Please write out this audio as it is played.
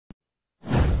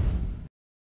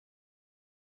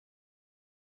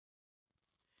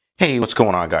Hey, what's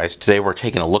going on, guys? Today we're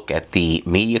taking a look at the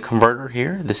media converter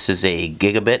here. This is a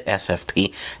Gigabit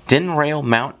SFP DIN rail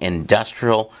mount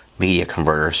industrial media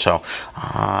converter. So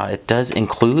it does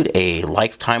include a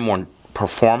lifetime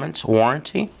performance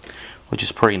warranty, which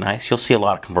is pretty nice. You'll see a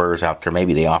lot of converters out there.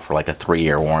 Maybe they offer like a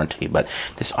 3-year warranty, but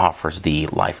this offers the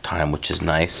lifetime, which is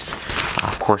nice.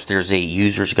 Of course, there's a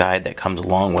user's guide that comes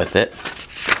along with it.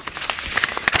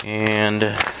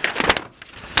 And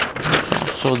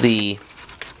also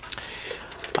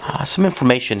some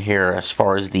information here as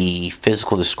far as the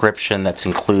physical description that's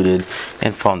included,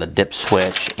 info on the dip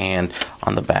switch, and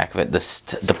on the back of it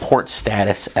the port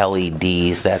status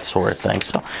LEDs, that sort of thing.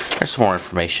 So there's some more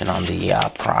information on the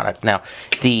product. Now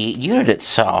the unit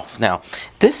itself, now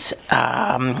this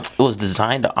was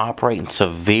designed to operate in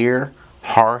severe,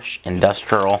 harsh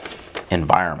industrial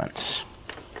environments.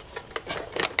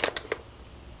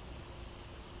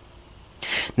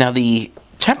 Now the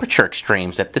temperature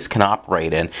extremes that this can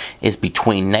operate in is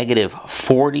between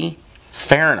 -40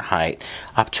 Fahrenheit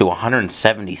up to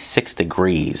 176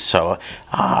 degrees. So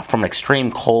from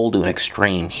extreme cold to an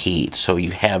extreme heat. So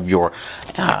you have your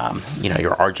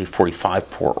your RJ45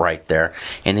 port right there,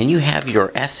 and then you have your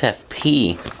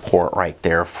SFP port right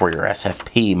there for your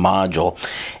SFP module.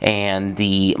 And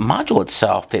the module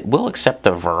itself, it will accept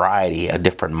a variety of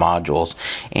different modules,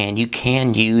 and you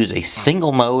can use a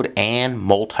single mode and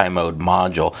multi-mode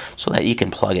module so that you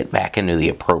can plug it back into the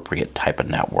appropriate type of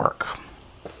network.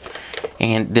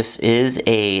 And this is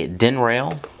a DIN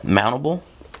rail mountable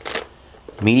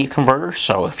media converter,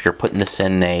 so if you're putting this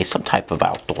in some type of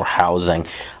outdoor housing,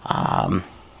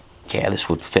 yeah, this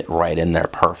would fit right in there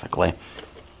perfectly.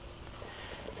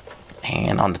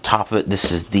 And on the top of it,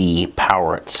 this is the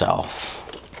power itself.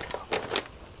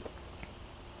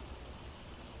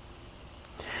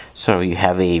 So you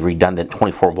have a redundant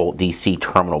 24-volt DC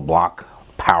terminal block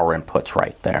power inputs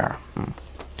right there.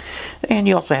 And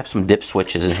you also have some dip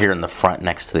switches in here in the front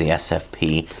next to the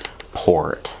SFP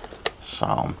port.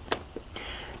 So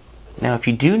now if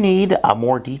you do need a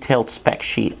more detailed spec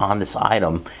sheet on this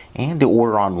item and to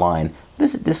order online,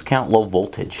 visit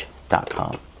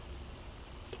discountlowvoltage.com.